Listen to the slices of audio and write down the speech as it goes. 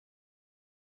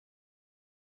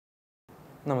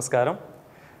നമസ്കാരം.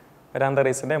 Veranda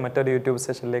റേസിൻ്റെ മറ്റൊരു YouTube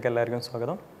സെഷനിലേക്ക് എല്ലാവർക്കും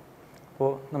സ്വാഗതം. അപ്പോൾ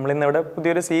നമ്മളിന്നിവിടെ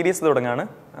പുതിയൊരു സീരീസ് തുടങ്ങുകയാണ്.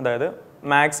 അതായത്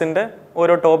മാത്സിൻ്റെ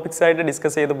ഓരോ ടോപ്പിക്സായിട്ട്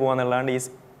ഡിസ്കസ് ചെയ്ത്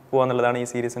പോകാന്നുള്ളതാണ് ഈ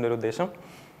സീരീസിൻ്റെ ഒരു ഉദ്ദേശം.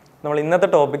 നമ്മൾ ഇന്നത്തെ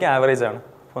ടോപ്പിക്ക് ആവറേജ് ആണ്.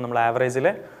 അപ്പോൾ നമ്മൾ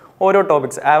ആവറേജിലെ ഓരോ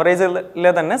ടോപ്പിക്സ്,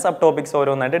 ആവറേജിലെ തന്നെ സബ് ടോപ്പിക്സ്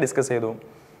ഓരോന്നായിട്ട് ഡിസ്കസ് ചെയ്തു പോകും.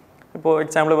 ഇപ്പോൾ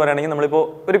എക്സാമ്പിൾ പറയുകയാണെങ്കിൽ നമ്മളിപ്പോൾ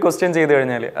ഒരു ക്വസ്റ്റ്യൻ ചെയ്ത്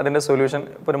കഴിഞ്ഞാൽ അതിൻ്റെ സൊല്യൂഷൻ,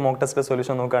 ഇപ്പോൾ ഒരു മോക്ക് ടെസ്റ്റ്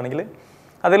സൊല്യൂഷൻ നോക്കുകയാണെങ്കിൽ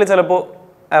അതിൽ ചിലപ്പോൾ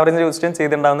ആവറേജ് ക്വസ്റ്റ്യൻ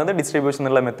ചെയ്തിട്ടുണ്ടാകുന്നത് ഡിസ്ട്രിബ്യൂഷൻ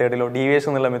എന്നുള്ള മെത്തേഡിലോ ഡീവിയേഷൻ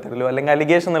എന്നുള്ള മെത്തേഡിലോ അല്ലെങ്കിൽ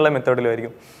അലിഗേഷൻ എന്നുള്ള മെത്തേഡിലോ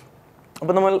ആയിരിക്കും.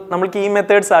 അപ്പോൾ നമ്മൾക്ക് ഈ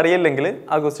മെത്തേഡ്സ് അറിയില്ലെങ്കിൽ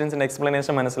ആ ക്വസ്റ്റ്യൻസിൻ്റെ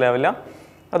എക്സ്പ്ലനേഷൻ മനസ്സിലാവില്ല.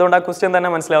 അതുകൊണ്ട് ആ ക്വസ്റ്റ്യൻ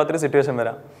തന്നെ മനസ്സിലാവാത്തൊരു സിറ്റുവേഷൻ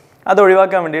വരാം. അത്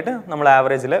ഒഴിവാക്കാൻ വേണ്ടിയിട്ട് നമ്മൾ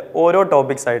ആവറേജിൽ ഓരോ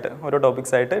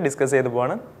ടോപ്പിക്സായിട്ട് ഡിസ്കസ് ചെയ്ത്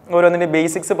പോവാണ്. ഓരോന്നിൻ്റെ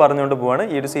ബേസിക്സ് പറഞ്ഞുകൊണ്ട് പോവാണ്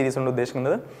ഈ ഒരു സീരീസ് കൊണ്ട്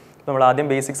ഉദ്ദേശിക്കുന്നത്. നമ്മൾ ആദ്യം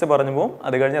ബേസിക്സ് പറഞ്ഞു പോകും,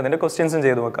 അത് കഴിഞ്ഞ് അതിൻ്റെ ക്വസ്റ്റ്യൻസും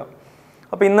ചെയ്ത് നോക്കാം.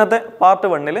 അപ്പോൾ ഇന്നത്തെ പാർട്ട്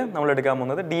 1 നമ്മൾ എടുക്കാൻ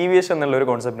പോകുന്നത് ഡീവിയേഷൻ എന്നുള്ളൊരു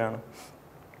കോൺസെപ്റ്റാണ്.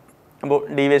 അപ്പോൾ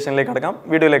ഡീവിയേഷനിലേക്ക് കടക്കാം,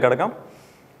 വീഡിയോയിലേക്ക് കടക്കാം.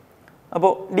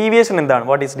 അപ്പോൾ ഡീവിയേഷൻ എന്താണ്?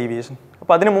 What is deviation?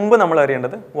 അപ്പോൾ അതിന് മുമ്പ് നമ്മൾ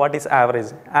അറിയേണ്ടത് വാട്ട് ഈസ്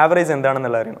ആവറേജ്. ആവറേജ്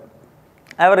എന്താണെന്നുള്ള അറിയണം.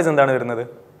 ആവറേജ് എന്താണ് വരുന്നത്?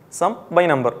 സം ബൈ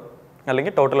നമ്പർ,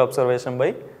 അല്ലെങ്കിൽ total observation by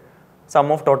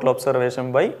some of total observation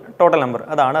by total number.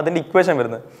 അതാണ് അതിൻ്റെ ഇക്വേഷൻ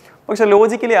വരുന്നത്. പക്ഷേ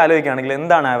ലോജിക്കലി ആലോചിക്കുകയാണെങ്കിൽ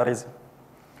എന്താണ് ആവറേജ്?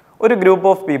 ഒരു ഗ്രൂപ്പ്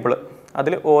ഓഫ് പീപ്പിൾ,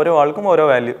 അതിൽ ഓരോ ആൾക്കും ഓരോ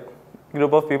വാല്യൂ,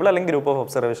 ഗ്രൂപ്പ് ഓഫ് പീപ്പിൾ അല്ലെങ്കിൽ ഗ്രൂപ്പ് ഓഫ്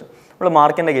ഒബ്സർവേഷൻ. നമ്മൾ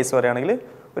മാർക്കിൻ്റെ കേസ് പറയുകയാണെങ്കിൽ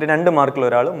ഒരു 2 മാർക്കുള്ള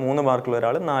ഒരാൾ, 3 മാർക്കുള്ള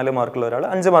ഒരാൾ, 4 മാർക്കുള്ള ഒരാൾ,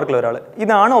 5 മാർക്കുള്ള ഒരാൾ,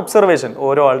 ഇതാണ് ഒബ്സർവേഷൻ.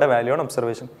 ഓരോ ആളുടെ വാല്യൂ ആണ്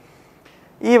ഒബ്സർവേഷൻ.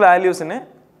 ഈ വാല്യൂസിനെ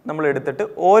നമ്മൾ എടുത്തിട്ട്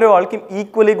ഓരോ ആൾക്കും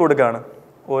ഈക്വലി കൊടുക്കുകയാണ്.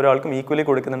 ഓരോ ആൾക്കും ഈക്വലി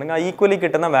കൊടുക്കുന്നുണ്ടെങ്കിൽ ആ ഈക്വലി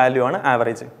കിട്ടുന്ന വാല്യൂ ആണ്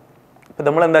ആവറേജ്. ഇപ്പോൾ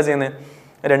നമ്മൾ എന്താ ചെയ്യുന്നത്?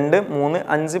 2, 3,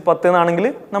 5, 10 എന്നാണെങ്കിൽ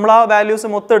നമ്മൾ ആ വാല്യൂസ്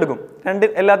മൊത്തം എടുക്കും,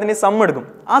 എല്ലാത്തിൻ്റെയും സം എടുക്കും.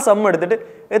 ആ സം എടുത്തിട്ട്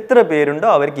എത്ര പേരുണ്ടോ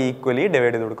അവർക്ക് ഈക്വലി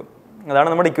ഡിവൈഡ് ചെയ്ത് കൊടുക്കും. അതാണ്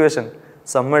നമ്മുടെ ഇക്വേഷൻ.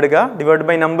 സം എടുക്കുക, ഡിവൈഡ്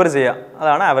ബൈ നമ്പർ ചെയ്യുക.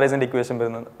 അതാണ് ആവറേജിൻ്റെ ഇക്വേഷൻ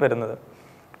വരുന്നത്.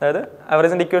 അതായത്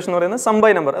ആവറേജിൻ്റെ ഇക്വേഷൻ എന്ന് പറയുന്നത് സം ബൈ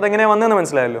നമ്പർ. അതെങ്ങനെയാണ് വന്നതെന്ന്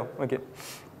മനസ്സിലായല്ലോ. ഓക്കെ,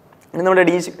 ഇനി നമ്മുടെ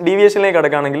ഡീവിയേഷനിലേക്ക്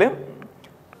കിടക്കുകയാണെങ്കിൽ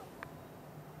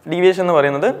ഡീവിയേഷൻ എന്ന്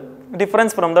പറയുന്നത്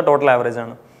difference from the total average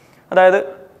ആണ്. അതായത്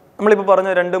നമ്മളിപ്പോൾ പറഞ്ഞ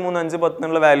 2, 3, 5, 10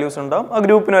 എന്നുള്ള വാല്യൂസ് ഉണ്ടാവും. ആ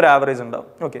ഗ്രൂപ്പിന് ഒരു ആവറേജ് ഉണ്ടാവും.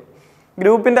 ഓക്കെ,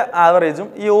 ഗ്രൂപ്പിൻ്റെ ആവറേജും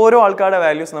ഈ ഓരോ ആൾക്കാരുടെ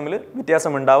വാല്യൂസ് തമ്മിൽ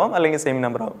വ്യത്യാസം ഉണ്ടാവാം, അല്ലെങ്കിൽ സെയിം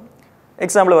നമ്പർ ആവും.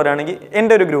 എക്സാമ്പിൾ പറയുകയാണെങ്കിൽ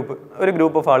എൻ്റെ ഒരു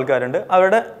ഗ്രൂപ്പ് ഓഫ് ആൾക്കാരുണ്ട്.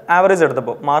 അവരുടെ ആവറേജ്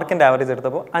എടുത്തപ്പോൾ, മാർക്കിൻ്റെ ആവറേജ്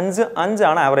എടുത്തപ്പോൾ 5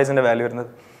 ആണ് ആവറേജിൻ്റെ വാല്യൂ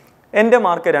വരുന്നത്. എൻ്റെ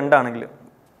മാർക്ക് 2 ആണെങ്കിൽ,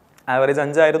 ആവറേജ്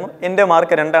 5 ആയിരുന്നു, എൻ്റെ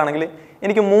മാർക്ക് 2 ആണെങ്കിൽ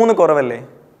എനിക്ക് 3 കുറവല്ലേ?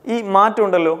 ഈ മാറ്റം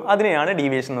ഉണ്ടല്ലോ, അതിനെയാണ്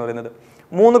ഡീവിയേഷൻ എന്ന് പറയുന്നത്.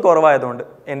 3 കുറവായതുകൊണ്ട്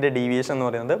എൻ്റെ ഡീവിയേഷൻ എന്ന്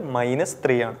പറയുന്നത്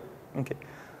 -3 ആണ്. ഓക്കെ,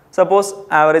 സപ്പോസ്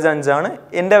ആവറേജ് 5 ആണ്,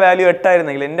 എൻ്റെ വാല്യൂ 8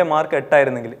 ആയിരുന്നെങ്കിൽ, എൻ്റെ മാർക്ക് 8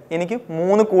 ആയിരുന്നെങ്കിൽ എനിക്ക്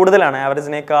 3 കൂടുതലാണ്,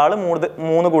 ആവറേജിനേക്കാൾ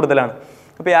 3 കൂടുതലാണ്.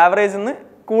 അപ്പോൾ ഈ ആവറേജിൽ നിന്ന്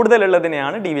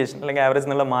കൂടുതലുള്ളതിനെയാണ് ഡീവിയേഷൻ, അല്ലെങ്കിൽ ആവറേജ്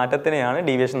എന്നുള്ള മാറ്റത്തിനെയാണ്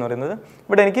ഡീവിയേഷൻ എന്ന് പറയുന്നത്.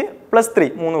 ഇവിടെ എനിക്ക് +3,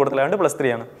 3 കൂടുതലായതുകൊണ്ട്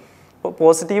 +3 ആണ്. അപ്പോൾ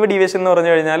പോസിറ്റീവ് ഡീവിയേഷൻ എന്ന്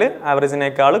പറഞ്ഞു കഴിഞ്ഞാൽ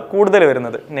ആവറേജിനേക്കാൾ കൂടുതൽ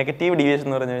വരുന്നത്, നെഗറ്റീവ് ഡീവിയേഷൻ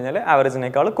എന്ന് പറഞ്ഞു കഴിഞ്ഞാൽ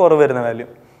ആവറേജിനേക്കാൾ കുറവ് വരുന്ന വാല്യൂ.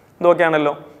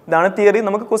 ഇതൊക്കെയാണല്ലോ, ഇതാണ് തിയറി.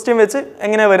 നമുക്ക് ക്വസ്റ്റ്യൻ വെച്ച്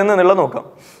എങ്ങനെയാണ് വരുന്നത് എന്നുള്ളത് നോക്കാം.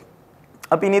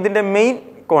 അപ്പോൾ ഇനി ഇതിൻ്റെ മെയിൻ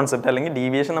കോൺസെപ്റ്റ്, അല്ലെങ്കിൽ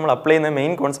ഡീവിയേഷൻ നമ്മൾ അപ്ലൈ ചെയ്യുന്ന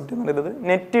മെയിൻ കോൺസെപ്റ്റ് എന്ന് പറയുന്നത്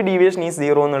നെറ്റ് ഡീവിയേഷൻ ഈസ്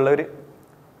 0 എന്നുള്ള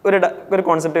ഒരു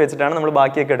കോൺസെപ്റ്റ് വെച്ചിട്ടാണ് നമ്മൾ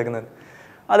ബാക്കിയൊക്കെ എടുക്കുന്നത്.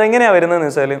 അതെങ്ങനെയാണ് വരുന്നതെന്ന്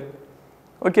വെച്ചാൽ,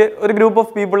 ഓക്കെ, ഒരു ഗ്രൂപ്പ്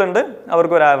ഓഫ് പീപ്പിൾ ഉണ്ട്,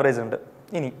 അവർക്ക് ഒരു ആവറേജ് ഉണ്ട്.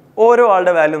 ഇനി ഓരോ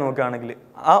ആളുടെ വാല്യൂ നോക്കുകയാണെങ്കിൽ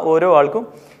ആ ഓരോ ആൾക്കും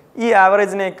ഈ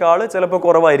ആവറേജിനേക്കാൾ ചിലപ്പോൾ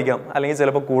കുറവായിരിക്കാം, അല്ലെങ്കിൽ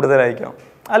ചിലപ്പോൾ കൂടുതലായിരിക്കാം,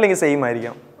 അല്ലെങ്കിൽ സെയിം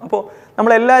ആയിരിക്കാം. അപ്പോൾ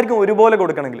നമ്മളെല്ലാവർക്കും ഒരുപോലെ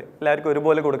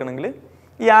കൊടുക്കണമെങ്കിൽ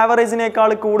ഈ ആവറേജിനേക്കാൾ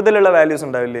കൂടുതലുള്ള വാല്യൂസ്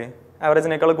ഉണ്ടാവില്ലേ?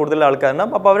 ആവറേജിനേക്കാൾ കൂടുതലുള്ള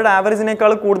ആൾക്കാരുണ്ടാവും. അപ്പോൾ അവരുടെ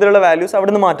ആവറേജിനേക്കാൾ കൂടുതലുള്ള വാല്യൂസ്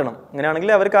അവിടെ നിന്ന് മാറ്റണം.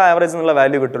 അങ്ങനെയാണെങ്കിൽ അവർക്ക് ആ ആവറേജ് എന്നുള്ള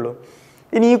വാല്യൂ കിട്ടുള്ളൂ.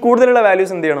 ഇനി ഈ കൂടുതലുള്ള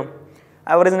വാല്യൂസ് എന്ത് ചെയ്യണം?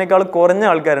 ആവറേജിനേക്കാൾ കുറഞ്ഞ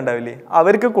ആൾക്കാരുണ്ടാവില്ലേ,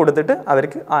 അവർക്ക് കൊടുത്തിട്ട്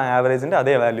അവർക്ക് ആ ആവറേജിൻ്റെ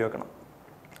അതേ വാല്യൂ വെക്കണം.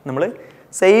 നമ്മൾ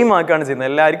സെയിം ആക്കുകയാണ് ചെയ്യുന്നത്,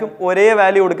 എല്ലാവർക്കും ഒരേ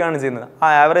വാല്യൂ കൊടുക്കുകയാണ് ചെയ്യുന്നത്. ആ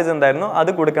ആവറേജ് എന്തായിരുന്നോ അത്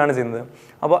കൊടുക്കുകയാണ് ചെയ്യുന്നത്.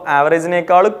 അപ്പോൾ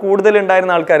ആവറേജിനേക്കാൾ കൂടുതൽ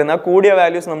ഉണ്ടായിരുന്ന ആൾക്കാരുന്ന് ആ കൂടിയ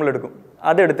വാല്യൂസ് നമ്മൾ എടുക്കും.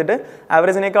 അതെടുത്തിട്ട്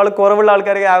ആവറേജിനേക്കാൾ കുറവുള്ള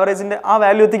ആൾക്കാർക്ക് ആവറേജിൻ്റെ ആ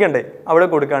വാല്യൂ എത്തിക്കണ്ടേ, അവിടെ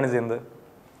കൊടുക്കുകയാണ് ചെയ്യുന്നത്.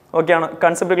 ഓക്കെ ആണോ?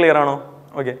 കൺസെപ്റ്റ് ക്ലിയർ ആണോ?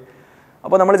 ഓക്കെ,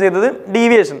 അപ്പോൾ നമ്മൾ ചെയ്തത്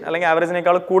ഡീവിയേഷൻ, അല്ലെങ്കിൽ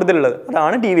ആവറേജിനേക്കാൾ കൂടുതലുള്ളത്,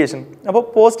 അതാണ് ഡീവിയേഷൻ. അപ്പോൾ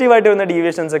പോസിറ്റീവായിട്ട് വരുന്ന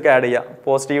ഡീവിയേഷൻസ് ഒക്കെ ആഡ് ചെയ്യുക,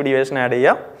 പോസിറ്റീവ് ഡീവിയേഷൻ ആഡ്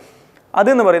ചെയ്യുക.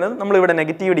 അതെന്ന് പറയുന്നത് നമ്മളിവിടെ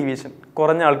നെഗറ്റീവ് ഡീവിയേഷൻ,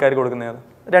 കുറഞ്ഞ ആൾക്കാർക്ക് കൊടുക്കുന്നത്.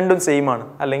 രണ്ടും സെയിം ആണ്,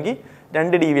 അല്ലെങ്കിൽ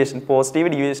 2 deviation, positive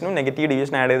ഡീവിയേഷനും negative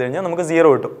deviation add ചെയ്ത് കഴിഞ്ഞാൽ നമുക്ക് 0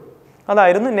 കിട്ടും.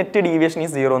 അതായിരുന്നു നെറ്റ് ഡീവിയേഷൻ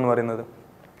ഈസ് 0 എന്ന് പറയുന്നത്.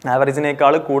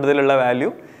 ആവറേജിനേക്കാൾ കൂടുതലുള്ള വാല്യൂ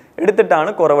എടുത്തിട്ടാണ്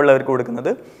കുറവുള്ളവർക്ക് കൊടുക്കുന്നത്.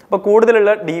 അപ്പോൾ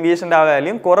കൂടുതലുള്ള ഡീവിയേഷൻ്റെ ആ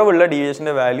വാല്യൂ കുറവുള്ള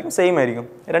ഡീവിയേഷൻ്റെ വാല്യൂ സെയിം ആയിരിക്കും.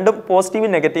 രണ്ടും പോസിറ്റീവ്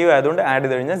നെഗറ്റീവ് ആയതുകൊണ്ട് ആഡ്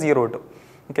ചെയ്ത് കഴിഞ്ഞാൽ 0 കിട്ടും.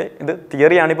 ഓക്കെ, ഇത്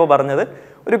തിയറിയാണ് ഇപ്പോൾ പറഞ്ഞത്.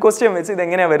 ഒരു ക്വസ്റ്റ്യൻ വെച്ച്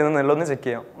ഇതെങ്ങനെയാണ് വരുന്നത് എന്നുള്ളതൊന്ന് ചെക്ക്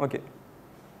ചെയ്യാം. ഓക്കെ,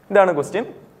 ഇതാണ് ക്വസ്റ്റ്യൻ.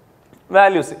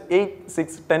 വാല്യൂസ് 8,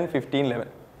 6, 10, 15, 11,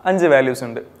 5 വാല്യൂസ്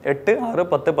ഉണ്ട്. 8, 6,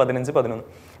 10, 15, 11.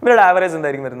 ഇവരുടെ ആവറേജ്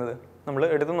എന്തായിരിക്കും വരുന്നത്? നമ്മൾ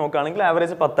എടുത്ത് നോക്കുകയാണെങ്കിൽ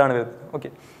ആവറേജ് 10 ആണ് വരുന്നത്. ഓക്കെ,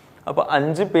 അപ്പോൾ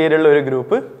 5 പേരുള്ള ഒരു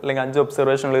ഗ്രൂപ്പ്, അല്ലെങ്കിൽ 5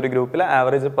 ഒബ്സർവേഷൻ ഉള്ള ഒരു ഗ്രൂപ്പിൽ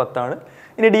ആവറേജ് 10 ആണ്.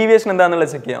 ഇനി ഡീവിയേഷൻ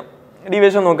എന്താണെന്നുള്ളത് ചെക്ക് ചെയ്യാം.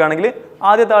 ഡീവിയേഷൻ നോക്കുകയാണെങ്കിൽ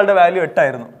ആദ്യത്തെ ആളുടെ വാല്യൂ 8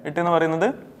 ആയിരുന്നു. 8 എന്ന് പറയുന്നത്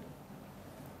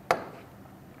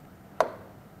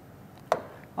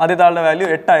ആദ്യത്തെ ആളുടെ വാല്യൂ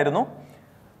 8 ആയിരുന്നു,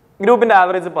 ഗ്രൂപ്പിൻ്റെ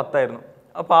ആവറേജ് 10 ആയിരുന്നു.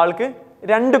 അപ്പോൾ ആൾക്ക്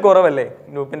 2 കുറവല്ലേ,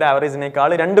 ഗ്രൂപ്പിൻ്റെ ആവറേജിനേക്കാൾ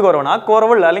 2 കുറവാണ്. ആ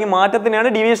കുറവുള്ള അല്ലെങ്കിൽ മാറ്റത്തിനെയാണ്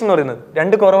ഡീവിയേഷൻ എന്ന് പറയുന്നത്.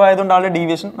 2 കുറവായതുകൊണ്ട് ആളുടെ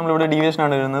ഡീവിയേഷൻ, നമ്മളിവിടെ ഡീവിയേഷൻ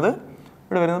ആണ് വരുന്നത്,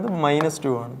 ഇവിടെ വരുന്നത്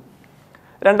 -2 ആണ്.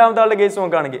 രണ്ടാമത്തെ ആളുടെ കേസ്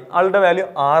നോക്കുകയാണെങ്കിൽ ആളുടെ വാല്യൂ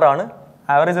 6 ആണ്,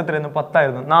 ആവറേജ് എത്രയായിരുന്നു, 10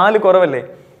 ആയിരുന്നു. 4 കുറവല്ലേ,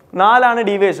 4 ആണ്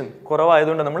ഡീവിയേഷൻ,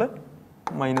 കുറവായതുകൊണ്ട് നമ്മൾ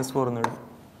 -4 എന്ന് എഴുതും.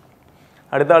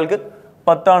 അടുത്ത ആൾക്ക്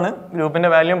 10 ആണ്, ഗ്രൂപ്പിൻ്റെ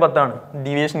വാല്യൂ 10 ആണ്,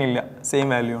 ഡീവിയേഷൻ ഇല്ല, സെയിം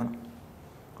വാല്യൂ ആണ്.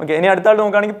 ഓക്കെ, ഇനി അടുത്ത ആൾ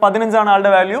നോക്കുകയാണെങ്കിൽ 15 ആണ്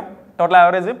ആളുടെ വാല്യൂ, ടോട്ടൽ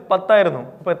ആവറേജ് 10 ആയിരുന്നു.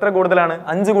 അപ്പോൾ എത്ര കൂടുതലാണ്,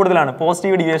 5 കൂടുതലാണ്,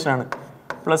 പോസിറ്റീവ് ഡീവിയേഷൻ ആണ്,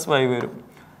 +5 വരും.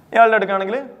 ഇയാളുടെ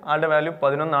എടുക്കുകയാണെങ്കിൽ ആളുടെ വാല്യൂ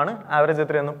 11 ആണ്, ആവറേജ്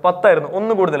എത്രയായിരുന്നു, 10 ആയിരുന്നു,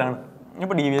 1 കൂടുതലാണ്.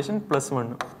 ഇപ്പോൾ ഡീവിയേഷൻ +1.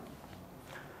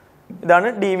 ഇതാണ്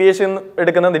ഡീവിയേഷൻ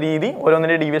എടുക്കുന്ന രീതി.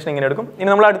 ഓരോന്നിൻ്റെ ഡീവിയേഷൻ ഇങ്ങനെ എടുക്കും. ഇനി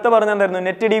നമ്മൾ അടുത്ത പറഞ്ഞാൽ എന്തായിരുന്നു,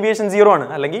 നെറ്റ് ഡീവിയേഷൻ 0 ആണ്,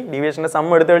 അല്ലെങ്കിൽ ഡീവിയേഷൻ്റെ സം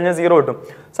എടുത്തു കഴിഞ്ഞാൽ 0 കിട്ടും.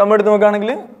 സം എടുത്ത്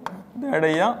നോക്കുകയാണെങ്കിൽ ഇത് ആഡ്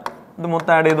ചെയ്യുക, ഇത്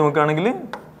മൊത്തം ആഡ് ചെയ്ത് നോക്കുകയാണെങ്കിൽ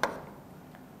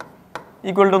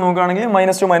ഈക്വൽ ടു നോക്കുകയാണെങ്കിൽ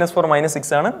 -2 -4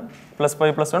 -6 ആണ്,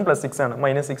 +5 +1 +6 ആണ്,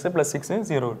 -6 +6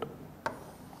 0 കിട്ടും.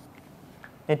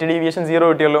 നെറ്റ് ഡീവിയേഷൻ 0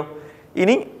 കിട്ടിയല്ലോ.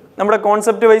 ഇനി നമ്മുടെ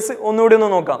കോൺസെപ്റ്റ് വൈസ് ഒന്നുകൂടി ഒന്ന്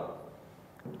നോക്കാം.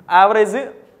 ആവറേജ്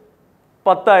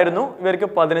 10 ആയിരുന്നു, ഇവർക്ക്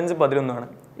 15 11 ആണ്.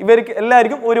 ഇവർക്ക്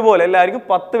എല്ലാവർക്കും ഒരുപോലെ, എല്ലാവർക്കും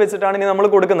 10 വെച്ചിട്ടാണ് ഇനി നമ്മൾ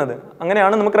കൊടുക്കുന്നത്.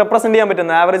 അങ്ങനെയാണ് നമുക്ക് റെപ്രസെൻറ്റ് ചെയ്യാൻ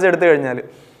പറ്റുന്നത് ആവറേജ് എടുത്തു കഴിഞ്ഞാൽ.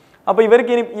 അപ്പോൾ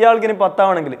ഇവർക്ക് ഇനി ഇയാൾക്ക് ഇനി 10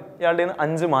 ആണെങ്കിൽ ഇയാളുടെ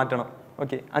 5 മാറ്റണം.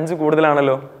 ഓക്കെ, 5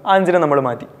 കൂടുതലാണല്ലോ, ആ 5നെ നമ്മൾ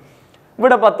മാറ്റി.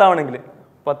 ഇവിടെ 10 ആണെങ്കിൽ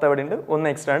 10 അവിടെ ഉണ്ട്, 1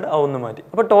 എക്സ്ട്രാ ഉണ്ട്, ആ 1 മാറ്റി.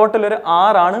 അപ്പോൾ ടോട്ടൽ ഒരു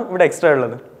 6 ആണ് ഇവിടെ എക്സ്ട്രാ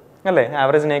ഉള്ളത് അല്ലേ.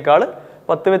 ആവറേജിനേക്കാൾ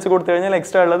 10 വെച്ച് കൊടുത്തു കഴിഞ്ഞാൽ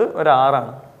എക്സ്ട്രാ ഉള്ളത് ഒരു 6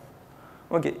 ആണ്.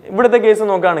 ഓക്കെ, ഇവിടുത്തെ കേസ്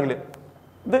നോക്കുകയാണെങ്കിൽ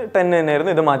ഇത് 10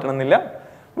 തന്നെയായിരുന്നു, ഇത് മാറ്റണമെന്നില്ല.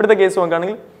 ഇവിടുത്തെ കേസ്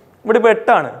നോക്കുകയാണെങ്കിൽ ഇവിടെ ഇപ്പോൾ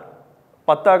 8 ആണ്,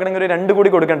 10 ആക്കണമെങ്കിൽ ഒരു 2 കൂടി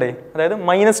കൊടുക്കണ്ടേ, അതായത്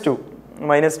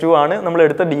 -2 ആണ് നമ്മൾ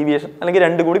എടുത്ത ഡീവിയേഷൻ, അല്ലെങ്കിൽ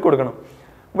 2 കൂടി കൊടുക്കണം.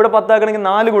 ഇവിടെ 10 ആക്കണമെങ്കിൽ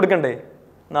 4 കൊടുക്കണ്ടേ,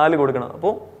 4 കൊടുക്കണം.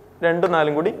 അപ്പോൾ 2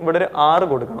 4 കൂടി ഇവിടെ ഒരു 6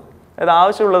 കൊടുക്കണം. അതായത്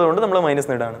ആവശ്യമുള്ളത് കൊണ്ട് നമ്മൾ മൈനസ്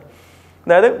ഇടാണ്.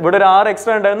 അതായത് ഇവിടെ ഒരു 6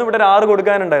 എക്സ്ട്രാ ഉണ്ടായിരുന്നു, ഇവിടെ ഒരു 6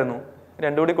 കൊടുക്കാനുണ്ടായിരുന്നു.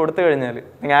 2 കൂടി കൊടുത്തു കഴിഞ്ഞാൽ,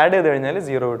 നിങ്ങൾ ആഡ് ചെയ്ത് കഴിഞ്ഞാൽ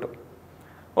 0 കിട്ടും.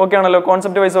 ഓക്കെ ആണല്ലോ,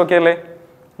 കോൺസെപ്റ്റ് വൈസ് ഓക്കെ അല്ലേ.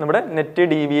 നമ്മുടെ നെറ്റ്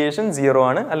ഡീവിയേഷൻ 0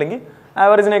 ആണ്, അല്ലെങ്കിൽ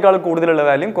ആവറേജിനേക്കാൾ കൂടുതലുള്ള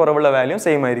വാല്യൂം കുറവുള്ള വാല്യൂം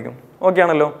സെയിം ആയിരിക്കും. ഓക്കെ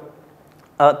ആണല്ലോ.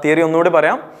 തിയറി ഒന്നുകൂടി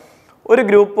പറയാം. ഒരു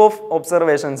ഗ്രൂപ്പ് ഓഫ്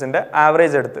ഒബ്സർവേഷൻസിൻ്റെ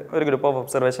ആവറേജ്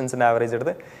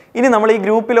എടുത്ത്, ഇനി നമ്മൾ ഈ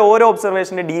ഗ്രൂപ്പിലെ ഓരോ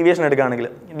ഒബ്സർവേഷൻ്റെ ഡീവിയേഷൻ എടുക്കുകയാണെങ്കിൽ,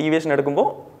 ഡീവിയേഷൻ എടുക്കുമ്പോൾ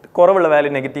കുറവുള്ള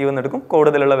വാല്യൂ നെഗറ്റീവ് എന്ന് എടുക്കും,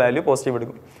 കൂടുതലുള്ള വാല്യൂ പോസിറ്റീവ്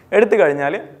എടുക്കും. എടുത്തു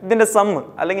കഴിഞ്ഞാൽ ഇതിൻ്റെ സമ്മ്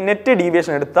അല്ലെങ്കിൽ നെറ്റ്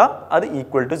ഡീവിയേഷൻ എടുത്താൽ അത്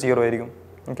ഈക്വൽ ടു 0 ആയിരിക്കും.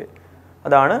 ഓക്കെ,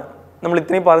 അതാണ് നമ്മൾ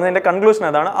ഇത്രയും പറഞ്ഞതിൻ്റെ കൺക്ലൂഷൻ.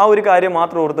 അതാണ്, ആ ഒരു കാര്യം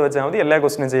മാത്രം ഓർത്ത് വെച്ചാൽ മതി എല്ലാ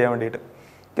ക്വസ്റ്റ്യനും ചെയ്യാൻ വേണ്ടിയിട്ട്.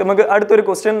 നമുക്ക് അടുത്തൊരു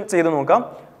ക്വസ്റ്റ്യൻ ചെയ്ത് നോക്കാം.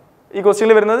 ഈ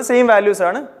ക്വസ്റ്റ്യനിൽ വരുന്നത് സെയിം വാല്യൂസ്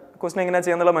ആണ്. ക്വസ്റ്റ്യൻ എങ്ങനെയാണ്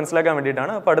ചെയ്യുന്നത് മനസ്സിലാക്കാൻ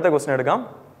വേണ്ടിയിട്ടാണ്. അപ്പോൾ അടുത്ത ക്വസ്റ്റ്യൻ എടുക്കാം.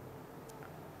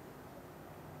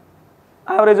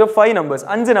 ആവറേജ് ഓഫ് 5 നമ്പേഴ്സ്,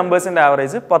 5 നമ്പേഴ്സിൻ്റെ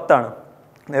ആവറേജ് 10 ആണ്.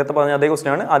 നേരത്തെ പറഞ്ഞ അതേ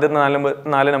ക്വസ്റ്റ്യൻ ആണ്. ആദ്യത്തെ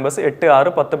 4 നമ്പേഴ്സ് 8 6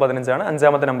 10 15 ആണ്.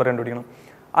 5ാമത്തെ നമ്പർ കണ്ടുപിടിക്കണം.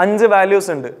 5 വാല്യൂസ്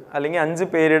ഉണ്ട്, അല്ലെങ്കിൽ 5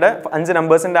 പേരുടെ 5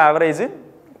 നമ്പേഴ്സിൻ്റെ ആവറേജ്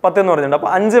 10 എന്ന് പറഞ്ഞിട്ടുണ്ട്.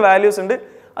 അപ്പോൾ 5 വാല്യൂസ് ഉണ്ട്,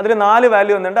 അതിൽ 4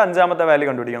 വാല്യൂ വന്നിട്ട് 5ാമത്തെ വാല്യൂ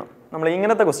കണ്ടുപിടിക്കണം. നമ്മൾ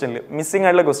ഇങ്ങനത്തെ ക്വസ്റ്റ്യനിൽ, മിസ്സിംഗ്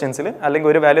ആയിട്ടുള്ള ക്വസ്റ്റ്യൻസിൽ, അല്ലെങ്കിൽ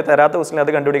ഒരു വാല്യൂ തരാത്ത ക്വസ്റ്റ്യനിൽ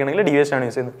അത് കണ്ടുപിടിക്കണമെങ്കിൽ ഡീവിയേഷൻ ആണ്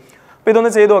യൂസ് ചെയ്യുന്നത്. അപ്പോൾ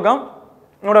ഇതൊന്ന് ചെയ്ത് നോക്കാം.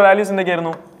 നമ്മുടെ വാല്യൂസ്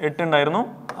എന്തൊക്കെയായിരുന്നു? 8 ഉണ്ടായിരുന്നു,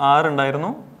 6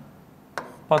 ഉണ്ടായിരുന്നു,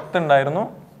 10 ഉണ്ടായിരുന്നു,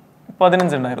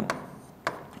 15 ഉണ്ടായിരുന്നു.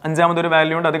 5ാമതൊരു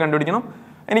വാല്യൂ ഉണ്ട്, അത് കണ്ടുപിടിക്കണം.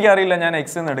 എനിക്കറിയില്ല, ഞാൻ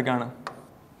എക്സ് എന്ന് എടുക്കുകയാണ്.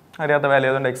 അറിയാത്ത വാല്യൂ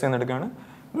അതുകൊണ്ട് എക്സ് എന്ന് എടുക്കുകയാണ്.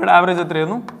 ഇവിടെ ആവറേജ്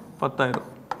എത്രയായിരുന്നു? 10 ആയിരുന്നു.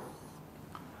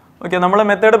 ഓക്കെ, നമ്മളെ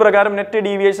മെത്തേഡ് പ്രകാരം നെറ്റ്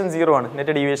ഡീവിയേഷൻ 0 ആണ്.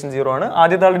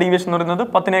 ആദ്യത്തെ ആളുടെ ഡീവിയേഷൻ എന്ന് പറയുന്നത്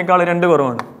 10നേക്കാൾ 2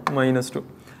 കുറവാണ്, -2.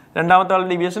 രണ്ടാമത്തെ ആളുടെ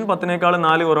ഡീവിയേഷൻ 10നേക്കാൾ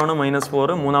 4 കുറവാണ്,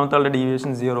 -4. മൂന്നാമത്തെ ആളുടെ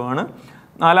ഡീവിയേഷൻ 0 ആണ്.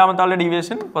 4ാമത്തെ ആളുടെ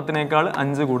ഡീവിയേഷൻ 10നേക്കാൾ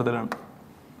 5 കൂടുതലാണ്.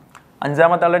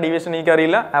 5ാമത്തെ ആളുടെ ഡീവിയേഷൻ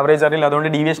എനിക്കറിയില്ല, ആവറേജ് അറിയില്ല, അതുകൊണ്ട്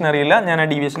ഡീവിയേഷൻ അറിയില്ല. ഞാൻ ആ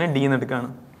ഡീവിയേഷനെ ഡി എന്ന് എടുക്കുകയാണ്.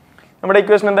 നമ്മുടെ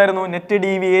ഇക്വേഷൻ എന്തായിരുന്നു? നെറ്റ്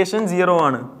ഡീവിയേഷൻ 0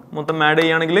 ആണ്. മൊത്തം ആഡ്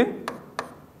ചെയ്യുകയാണെങ്കിൽ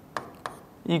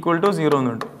ഈക്വൽ ടു 0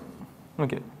 എന്ന് കിട്ടും.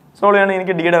 ഓക്കെ, സോൾവ് ചെയ്യുകയാണെങ്കിൽ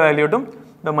എനിക്ക് ഡിയുടെ വാല്യൂ കിട്ടും.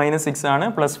 ഇത് -6 ആണ്,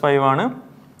 +5 ആണ്,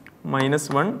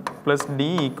 -1 + d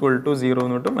ഈക്വൽ ടു 0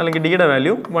 എന്ന് കിട്ടും. അല്ലെങ്കിൽ ഡിയുടെ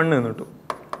വാല്യൂ 1 എന്ന് കിട്ടും.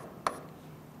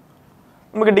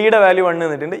 നമുക്ക് ഡിയുടെ വാല്യൂ 1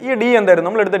 എന്നിട്ടുണ്ട്. ഈ ഡി എന്തായിരുന്നു?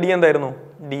 നമ്മളെടുത്ത ഡി എന്തായിരുന്നു?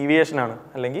 ഡീവിയേഷൻ ആണ്,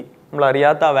 അല്ലെങ്കിൽ നമ്മൾ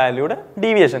അറിയാത്ത ആ വാല്യൂയുടെ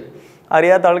ഡീവിയേഷൻ.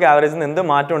 അറിയാത്ത ആൾക്ക് ആവറേജിൽ നിന്ന് എന്ത്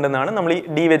മാറ്റം ഉണ്ടെന്നാണ് നമ്മൾ ഈ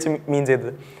ഡി വെച്ച് മീൻ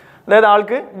ചെയ്തത്. അതായത്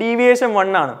ആൾക്ക് ഡീവിയേഷൻ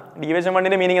 1 ആണ്. ഡീവിയേഷൻ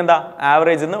 1ൻ്റെ മീനിങ് എന്താ?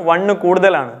 ആവറേജിൽ നിന്ന് 1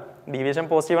 കൂടുതലാണ്. ഡീവിയേഷൻ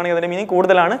പോസിറ്റീവ് ആണെങ്കിൽ അതിൻ്റെ മീനിങ്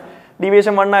കൂടുതലാണ്.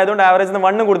 ഡീവിയേഷൻ 1 ആയതുകൊണ്ട് ആവറേജിൽ നിന്ന്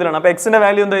 1 കൂടുതലാണ്. അപ്പോൾ എക്സിൻ്റെ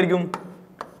വാല്യൂ എന്തായിരിക്കും?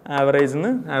 ആവറേജിൽ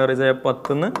നിന്ന്, ആവറേജായ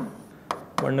 10ന്ന്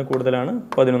 1 കൂടുതലാണ്,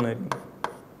 11 ആയിരിക്കും.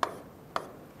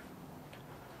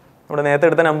 നമ്മുടെ നേരത്തെ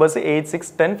എടുത്ത നമ്പേഴ്സ് 8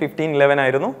 6 10 15 11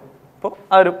 ആയിരുന്നു. അപ്പോൾ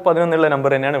ആ ഒരു 11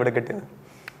 നമ്പർ തന്നെയാണ് ഇവിടെ കിട്ടിയത്.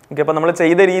 ഓക്കെ, അപ്പോൾ നമ്മൾ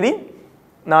ചെയ്ത രീതി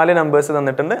 4 നമ്പേഴ്സ്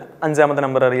തന്നിട്ടുണ്ട്, 5ാമത്തെ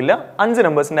നമ്പർ അറിയില്ല. 5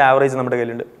 നമ്പേഴ്സിൻ്റെ ആവറേജ് നമ്മുടെ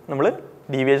കയ്യിലുണ്ട്. നമ്മൾ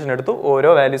ഡീവിയേഷൻ എടുത്തു, ഓരോ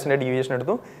വാല്യൂസിൻ്റെ ഡീവിയേഷൻ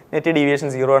എടുത്തു, നെറ്റ് ഡീവിയേഷൻ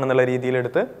 0 ആണെന്നുള്ള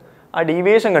രീതിയിലെടുത്ത് ആ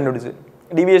ഡീവിയേഷൻ കണ്ടുപിടിച്ച്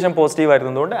ഡീവിയേഷൻ പോസിറ്റീവ്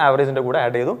ആയിരുന്നതുകൊണ്ട് ആവറേജിൻ്റെ കൂടെ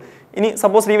ആഡ് ചെയ്തു. ഇനി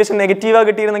സപ്പോസ് ഡീവിയേഷൻ നെഗറ്റീവാണ്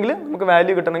കിട്ടിയിരുന്നെങ്കിൽ നമുക്ക്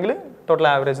വാല്യൂ കിട്ടണമെങ്കിൽ ടോട്ടൽ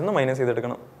ആവറേജ് നിന്ന് മൈനസ്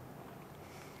ചെയ്തെടുക്കണം.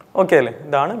 ഓക്കെ അല്ലേ?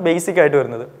 ഇതാണ് ബേസിക് ആയിട്ട്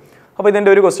വരുന്നത്. അപ്പോൾ ഇതിൻ്റെ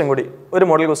ഒരു ക്വസ്റ്റ്യൻ കൂടി, ഒരു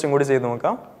മോഡൽ ക്വസ്റ്റ്യൻ കൂടി ചെയ്ത്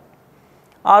നോക്കാം.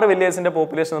 6 വില്ലേജിൻ്റെ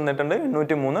പോപ്പുലേഷൻ തന്നിട്ടുണ്ട്.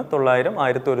 803,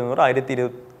 900, 1100, 1023,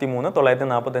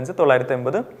 945,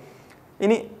 980.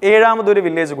 ഇനി 7ാമതൊരു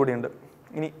വില്ലേജ് കൂടിയുണ്ട്.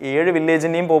 ഇനി 7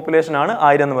 വില്ലേജിൻ്റെയും പോപ്പുലേഷനാണ്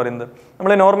 1000 എന്ന് പറയുന്നത്.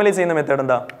 നമ്മൾ നോർമലി ചെയ്യുന്ന മെത്തേഡ്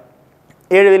എന്താ?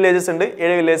 7 വില്ലേജസ് ഉണ്ട്.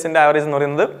 7 വില്ലേജിൻ്റെ ആവറേജ് എന്ന്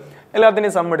പറയുന്നത്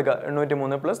എല്ലാത്തിൻ്റെയും സം എടുക്കുക.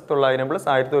 803 + 900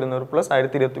 + 1100 +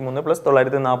 1023 +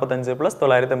 945 +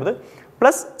 980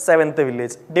 + 7th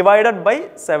വില്ലേജ് ഡിവൈഡഡ് ബൈ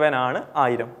 7 ആണ്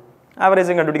 1000.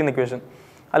 ആവറേജ് കണ്ടുപിടിക്കുന്ന ഇക്വേഷൻ.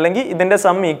 അല്ലെങ്കിൽ ഇതിൻ്റെ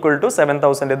സം ഈക്വൽ ടു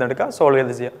 7000 എന്ന് എടുക്കുക, സോൾവ്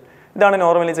ചെയ്ത് ചെയ്യുക. ഇതാണ്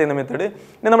നോർമലി ചെയ്യുന്ന മെത്തേഡ്.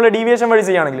 ഇനി നമ്മൾ ഡീവിയേഷൻ വഴി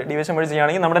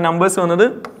ചെയ്യുകയാണെങ്കിൽ നമ്മുടെ നമ്പേഴ്സ് വന്നത്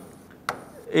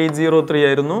 803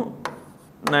 ആയിരുന്നു,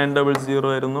 900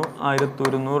 ആയിരുന്നു,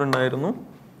 1100 ഉണ്ടായിരുന്നു,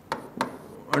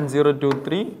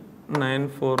 1023,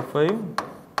 945,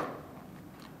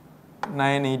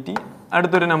 980.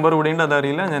 അടുത്തൊരു നമ്പർ കൂടെ ഉണ്ട്,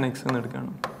 അതറിയില്ല, ഞാൻ എക്സ് എന്ന്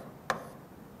എടുക്കുകയാണ്.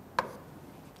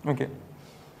 ഓക്കെ,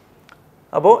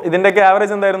 അപ്പോൾ ഇതിൻ്റെയൊക്കെ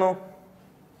ആവറേജ് എന്തായിരുന്നു?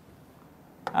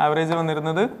 ആവറേജ്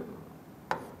വന്നിരുന്നത്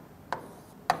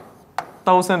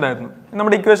 1000 ആയിരുന്നു.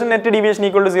 നമ്മുടെ equation net deviation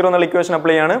equal to 0 എന്നുള്ള ഇക്വേഷൻ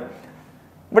അപ്ലൈ ചെയ്യാണ്.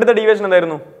 ഇവിടുത്തെ ഡീവിയേഷൻ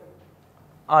എന്തായിരുന്നു?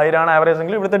 1000 ആണ് ആവറേജ്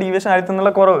എങ്കിൽ ഇവിടുത്തെ ഡീവിയേഷൻ 1000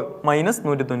 എന്നുള്ള കുറവ്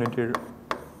 -197.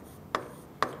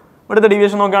 ഇവിടുത്തെ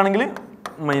ഡീവിയേഷൻ നോക്കുകയാണെങ്കിൽ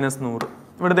 -100.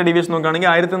 ഇവിടുത്തെ ഡീവിയേഷൻ നോക്കുകയാണെങ്കിൽ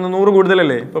 1100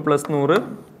 കൂടുതലല്ലേ, ഇപ്പോൾ +100.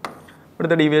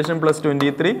 ഇവിടുത്തെ ഡീവിയേഷൻ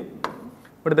 +23.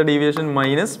 ഇവിടുത്തെ ഡീവിയേഷൻ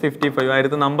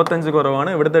 -55. 1055 കുറവാണ്.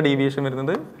 ഇവിടുത്തെ ഡീവിയേഷൻ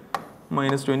വരുന്നത്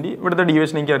 -20. ഇവിടുത്തെ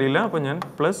ഡീവിയേഷൻ എനിക്ക് അറിയില്ല, അപ്പോൾ ഞാൻ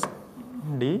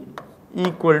 +D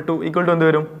ഈക്വൽ ടു എന്ത്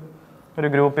വരും? ഒരു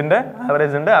ഗ്രൂപ്പിൻ്റെ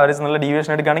ആവറേജ് ഉണ്ട്. ആവറേജ് നല്ല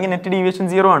ഡീവിയേഷൻ എടുക്കുകയാണെങ്കിൽ നെറ്റ് ഡീവിയേഷൻ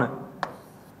 0 ആണ്.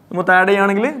 മൊത്തം ആഡ്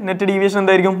ചെയ്യുകയാണെങ്കിൽ നെറ്റ് ഡീവിയേഷൻ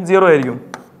എന്തായിരിക്കും? 0 ആയിരിക്കും.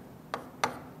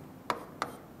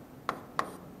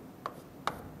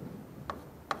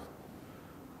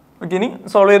 ഓക്കെ, ഇനി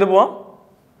സോൾവ് ചെയ്ത് പോവാം.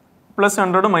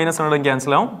 +100 -100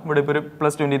 ക്യാൻസൽ ആവും. ഇവിടെ ഇപ്പോൾ ഒരു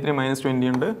 +23 -20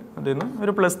 ഉണ്ട്, അതിൽ നിന്ന്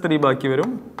ഒരു +3 ബാക്കി വരും.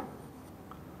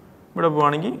 ഇവിടെ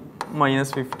പോവുകയാണെങ്കിൽ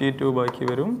 -52 ബാക്കി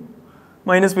വരും.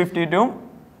 -52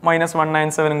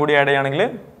 -197 കൂടി ആഡ് ചെയ്യുകയാണെങ്കിൽ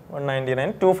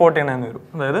 199, 249 വരും.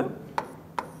 അതായത്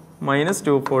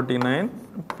 -249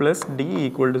 + D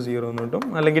ഈക്വൽ ടു 0 എന്ന് കിട്ടും.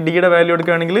 അല്ലെങ്കിൽ ഡിയുടെ വാല്യൂ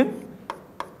എടുക്കുകയാണെങ്കിൽ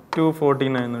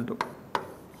 249 എന്ന് കിട്ടും.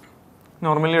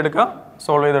 നോർമലി എടുക്കുക,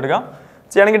 സോൾവ് ചെയ്തെടുക്കുക.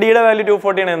 ചെയ്യുകയാണെങ്കിൽ ഡിയുടെ വാല്യൂ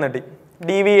 249 എന്ന് കിട്ടി.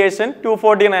 ഡീവിയേഷൻ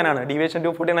 249 ആണ്. ഡീവിയേഷൻ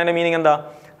 249 മീനിങ് എന്താ?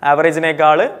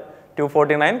 ആവറേജിനേക്കാൾ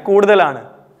 249 കൂടുതലാണ്.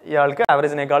 ഇയാൾക്ക്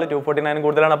ആവറേജിനേക്കാൾ 249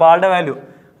 കൂടുതലാണ്. അപ്പോൾ ആളുടെ വാല്യൂ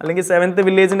അല്ലെങ്കിൽ 7th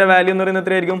വില്ലേജിൻ്റെ വാല്യൂ എന്ന് പറയുന്നത്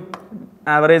എത്രയായിരിക്കും?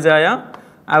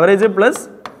 ആവറേജ് പ്ലസ്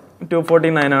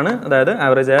 249 ആണ്. അതായത്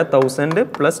ആവറേജ് ആയ 1000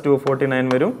 + 249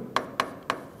 വരും,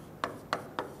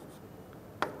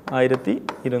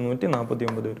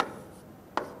 1249 വരും.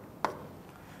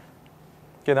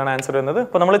 ഇതാണ് ആൻസർ വരുന്നത്.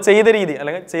 അപ്പോൾ നമ്മൾ ചെയ്ത രീതി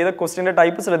അല്ലെങ്കിൽ ചെയ്ത ക്വസ്റ്റ്യൻ്റെ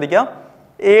ടൈപ്പ് ശ്രദ്ധിക്കുക.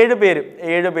 7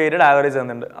 പേരുടെ ആവറേജ്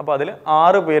വന്നിട്ടുണ്ട്. അപ്പോൾ അതിൽ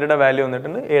 6 പേരുടെ വാല്യൂ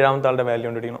വന്നിട്ടുണ്ട്. 7ാമത്തെ ആളുടെ വാല്യൂ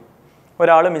കണ്ടുപിടിക്കണം.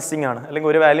 ഒരാൾ മിസ്സിംഗ് ആണ് അല്ലെങ്കിൽ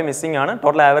ഒരു വാല്യൂ മിസ്സിംഗ് ആണ്,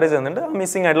 ടോട്ടൽ ആവറേജ് വന്നിട്ടുണ്ട്, ആ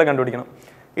മിസ്സിംഗ് ആയിട്ടുള്ള കണ്ടുപിടിക്കണം.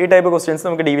 ഈ ടൈപ്പ് ക്വസ്റ്റ്യൻസ്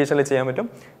നമുക്ക് ഡീവിയേഷനിൽ ചെയ്യാൻ പറ്റും.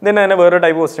 ഇതിന് തന്നെ വേറൊരു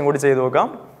ടൈപ്പ് ക്വസ്റ്റ്യൻ കൂടി ചെയ്ത് നോക്കാം.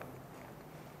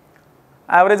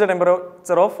 Average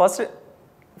temperature of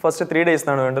first 3 days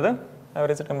എന്നാണ് വേണ്ടത്.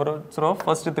 Average temperature of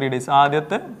first 3 days.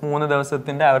 ആദ്യത്തെ 3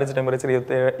 ദിവസത്തിൻ്റെ ആവറേജ് ടെമ്പറേച്ചർ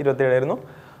 27 ആയിരുന്നു.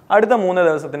 അടുത്ത 3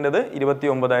 ദിവസത്തിൻ്റെത്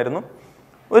 29 ആയിരുന്നു.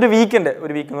 ഒരു വീക്ക് എന്ന്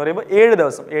പറയുമ്പോൾ 7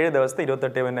 ദിവസത്തെ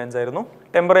 28.5 ആയിരുന്നു.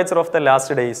 Temperature of the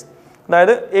last days,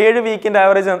 അതായത് 7 വീക്കിൻ്റെ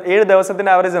ആവറേജ്, 7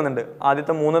 ദിവസത്തിൻ്റെ ആവറേജ് വന്നിട്ടുണ്ട്.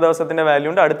 ആദ്യത്തെ 3 ദിവസത്തിൻ്റെ വാല്യൂ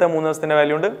ഉണ്ട്, അടുത്ത 3 ദിവസത്തിൻ്റെ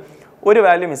വാല്യൂ ഉണ്ട്. ഒരു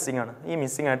വാല്യൂ മിസ്സിംഗ് ആണ്. ഈ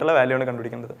മിസ്സിംഗ് ആയിട്ടുള്ള വാല്യൂ ആണ്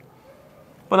കണ്ടുപിടിക്കേണ്ടത്.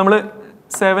 അപ്പോൾ നമ്മൾ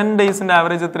 7 ഡേയ്സിൻ്റെ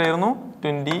ആവറേജ് എത്രയായിരുന്നു?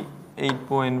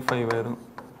 28.5 ആയിരുന്നു.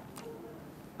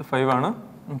 5 ആണ്.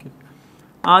 ഓക്കെ,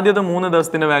 ആദ്യത്തെ 3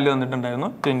 ദിവസത്തിൻ്റെ വാല്യൂ വന്നിട്ടുണ്ടായിരുന്നു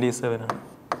 27 ആണ്.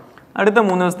 അടുത്ത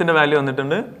 3 ദിവസത്തിൻ്റെ വാല്യൂ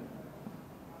വന്നിട്ടുണ്ട്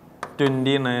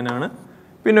 29 ആണ്.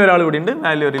 പിന്നെ ഒരാൾ കൂടി ഉണ്ട്,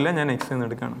 വാല്യൂ അറിയില്ല, ഞാൻ എക്സ് എന്ന്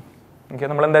എടുക്കുകയാണ്. ഓക്കെ,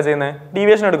 നമ്മൾ എന്താ ചെയ്യുന്നത്?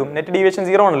 ഡീവിയേഷൻ എടുക്കും. നെറ്റ് ഡീവിയേഷൻ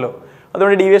 0 ആണല്ലോ,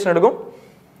 അതുകൊണ്ട് ഡീവിയേഷൻ എടുക്കും.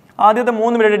 ആദ്യത്തെ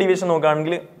 3 പേരുടെ ഡീവിയേഷൻ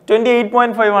നോക്കുകയാണെങ്കിൽ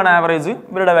 28.5 ആണ് ആവറേജ്,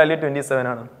 ഇവരുടെ വാല്യൂ 27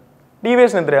 ആണ്.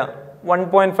 ഡീവിയേഷൻ എത്രയാണ്?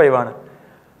 1.5 ആണ്.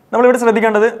 നമ്മളിവിടെ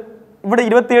ശ്രദ്ധിക്കേണ്ടത്, ഇവിടെ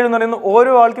 27 എന്ന് പറയുന്നത്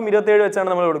ഓരോ ആൾക്കും 27 വെച്ചാണ്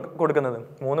നമ്മൾ കൊടുക്കുന്നത്.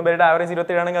 3 പേരുടെ ആവറേജ്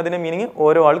 27 ആണെങ്കിൽ അതിൻ്റെ മീനിങ്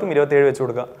ഓരോ ആൾക്കും 27 വെച്ച്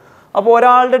കൊടുക്കുക. അപ്പോൾ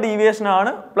ഒരാളുടെ ഡീവിയേഷൻ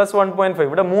ആണ് +1.5.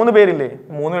 ഇവിടെ 3 പേരില്ലേ,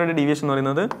 3 പേരുടെ ഡീവിയേഷൻ എന്ന്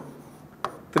പറയുന്നത്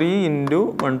 3 ×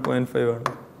 1.5 ആണ്.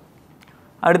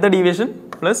 അടുത്ത ഡീവിയേഷൻ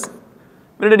പ്ലസ്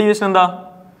ഇവരുടെ ഡീവിയേഷൻ എന്താ?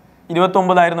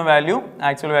 29 ആയിരുന്നു വാല്യൂ,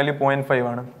 ആക്ച്വൽ വാല്യൂ 0.5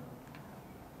 ആണ്.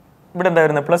 ഇവിടെ എന്താ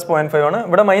വരുന്നത്? +0.5 ആണ്.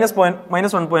 ഇവിടെ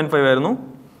 -1.5 ആയിരുന്നു.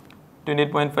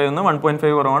 28.5 എന്ന്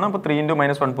 1.5 കുറവാണ്, അപ്പോൾ 3 ×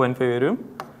 -1.5 വരും.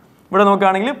 ഇവിടെ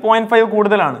നോക്കുകയാണെങ്കിൽ 0.5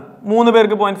 കൂടുതലാണ്, 3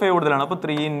 പേർക്ക് 0.5 കൂടുതലാണ്, അപ്പോൾ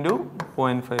 3 ×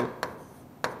 0.5.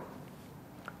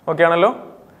 ഓക്കെ ആണല്ലോ.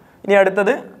 ഇനി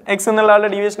അടുത്തത് എക്സ് എന്നുള്ള ആളുടെ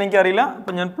ഡീവിയേഷൻ എനിക്ക് അറിയില്ല,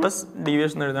 അപ്പോൾ ഞാൻ പ്ലസ്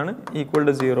ഡീവിയേഷൻ എഴുതാണ് ഈക്വൽ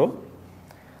ടു 0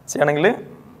 ചെയ്യണമെങ്കിൽ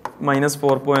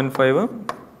 -4.5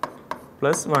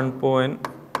 plus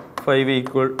 1.5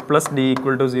 equal plus D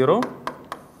equal to 0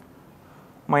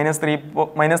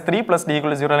 -3 plus D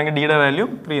equal to 0 അല്ലെങ്കിൽ ഡിയുടെ വാല്യൂ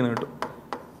 3 എന്ന് കിട്ടും.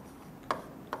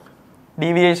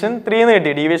 ഡീവിയേഷൻ 3 എന്ന്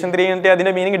കിട്ടി. ഡീവിയേഷൻ 3 കിട്ടി.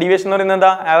 അതിൻ്റെ മീനിങ് ഡീവിയേഷൻ എന്ന് പറയുന്നത്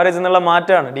എന്താ? ആവറേജ് എന്നുള്ള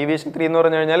മാറ്റമാണ്. ഡീവിയേഷൻ 3 എന്ന്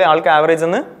പറഞ്ഞു കഴിഞ്ഞാൽ ആൾക്ക് ആവറേജ്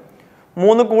എന്ന്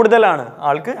 3 കൂടുതലാണ്.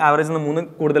 ആൾക്ക് ആവറേജ് എന്ന് 3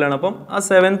 കൂടുതലാണ്. അപ്പം ആ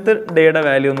 7th ഡേയുടെ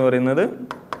വാല്യൂ എന്ന് പറയുന്നത്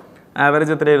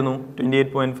ആവറേജ് എത്രയായിരുന്നു?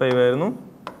 28.5 ആയിരുന്നു.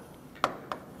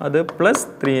 അത് പ്ലസ്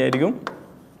 3 ആയിരിക്കും,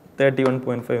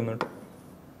 31.5 എന്ന് കിട്ടും.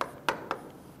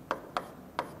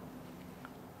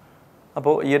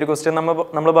 അപ്പോൾ ഈ ഒരു ക്വസ്റ്റ്യൻ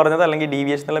നമ്മൾ പറഞ്ഞത് അല്ലെങ്കിൽ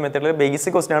ഡീവിയേഷൻ എന്നുള്ള മെത്തേഡിൽ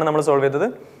ബേസിക് ക്വസ്റ്റ്യൻ ആണ് നമ്മൾ സോൾവ് ചെയ്തത്.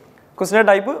 ക്വസ്റ്റ്യൻ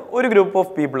ടൈപ്പ് ഒരു ഗ്രൂപ്പ്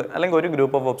ഓഫ് പീപ്പിൾ അല്ലെങ്കിൽ ഒരു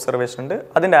ഗ്രൂപ്പ് ഓഫ് ഒബ്സർവേഷൻ ഉണ്ട്,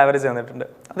 അതിൻ്റെ ആവറേജ് തന്നിട്ടുണ്ട്.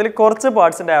 അതിൽ കുറച്ച്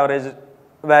പാർട്സിൻ്റെ ആവറേജ്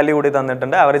വാല്യൂ കൂടി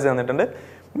തന്നിട്ടുണ്ട്, ആവറേജ് തന്നിട്ടുണ്ട്.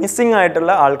 മിസ്സിംഗ്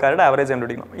ആയിട്ടുള്ള ആൾക്കാരുടെ ആവറേജ്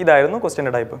കണ്ടുപിടിക്കണം. ഇതായിരുന്നു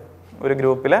ക്വസ്റ്റ്യൻ്റെ ടൈപ്പ്. ഒരു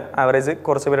ഗ്രൂപ്പിലെ ആവറേജ്,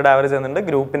 കുറച്ച് പേരുടെ ആവറേജ് തന്നിട്ടുണ്ട്,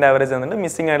 ഗ്രൂപ്പിൻ്റെ ആവറേജ് തന്നിട്ടുണ്ട്,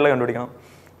 മിസ്സിംഗ് ആയിട്ടുള്ള കണ്ടുപിടിക്കണം.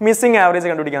 മിസ്സിംഗ് ആവറേജ്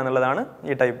കണ്ടുപിടിക്കുക എന്നുള്ളതാണ്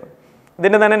ഈ ടൈപ്പ്.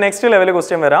 ഇതിൻ്റെ തന്നെ നെക്സ്റ്റ് ലെവൽ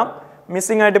ക്വസ്റ്റ്യൻ വരാം.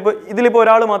 മിസ്സിംഗ് ആയിട്ട് ഇതിലിപ്പോൾ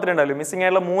ഒരാൾ മാത്രമേ ഉണ്ടാവില്ല. മിസ്സിംഗ്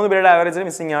ആയിട്ടുള്ള 3 പേരുടെ ആവറേജ്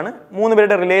മിസ്സിംഗ് ആണ്. 3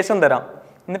 പേരുടെ റിലേഷൻ തരാം,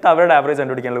 എന്നിട്ട് അവരുടെ ആവറേജ്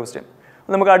കണ്ടുപിടിക്കാനുള്ള ക്വസ്റ്റ്യൻ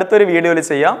നമുക്ക് അടുത്തൊരു വീഡിയോയിൽ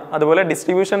ചെയ്യാം. അതുപോലെ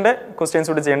ഡിസ്ട്രിബ്യൂഷൻ്റെ ക്വസ്റ്റ്യൻസ്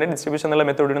കൂടി ചെയ്യേണ്ടത്, ഡിസ്ട്രിബ്യൂഷൻ എന്നുള്ള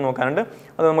മെത്തേഡ് നോക്കാനുണ്ട്.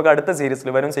 അത് നമുക്ക് അടുത്ത സീരീസിൽ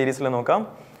വരും സീരീസിൽ നോക്കാം.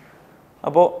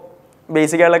 അപ്പോൾ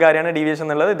ബേസിക് ആയിട്ടുള്ള കാര്യമാണ് ഡീവിയേഷൻ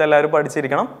എന്നുള്ളത്. ഇതെല്ലാവരും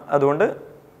പഠിച്ചിരിക്കണം. അതുകൊണ്ട്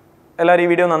എല്ലാവരും ഈ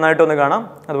വീഡിയോ നന്നായിട്ടൊന്ന് കാണാം.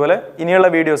 അതുപോലെ ഇനിയുള്ള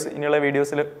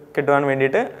വീഡിയോസിൽ കിട്ടുവാൻ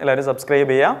വേണ്ടിയിട്ട് എല്ലാവരും സബ്സ്ക്രൈബ്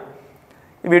ചെയ്യുക.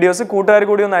 ഈ വീഡിയോസ് കൂട്ടുകാർ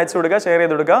കൂടി ഒന്ന് അയച്ചു കൊടുക്കുക, ഷെയർ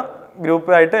ചെയ്ത് കൊടുക്കുക.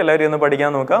 ഗ്രൂപ്പായിട്ട് എല്ലാവരും ഒന്ന്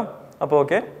പഠിക്കാൻ നോക്കാം. അപ്പോൾ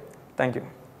ഓക്കെ, താങ്ക് യു.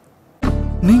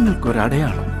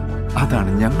 നിങ്ങൾക്കൊരടയാളം,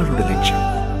 അതാണ് ഞങ്ങളുടെ ലക്ഷ്യം.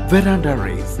 വെരാൻഡ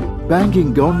റേസ്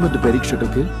ബാങ്കിംഗ് ഗവൺമെന്റ്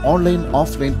പരീക്ഷകൾക്ക് ഓൺലൈൻ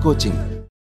ഓഫ്ലൈൻ കോച്ചിംഗ്.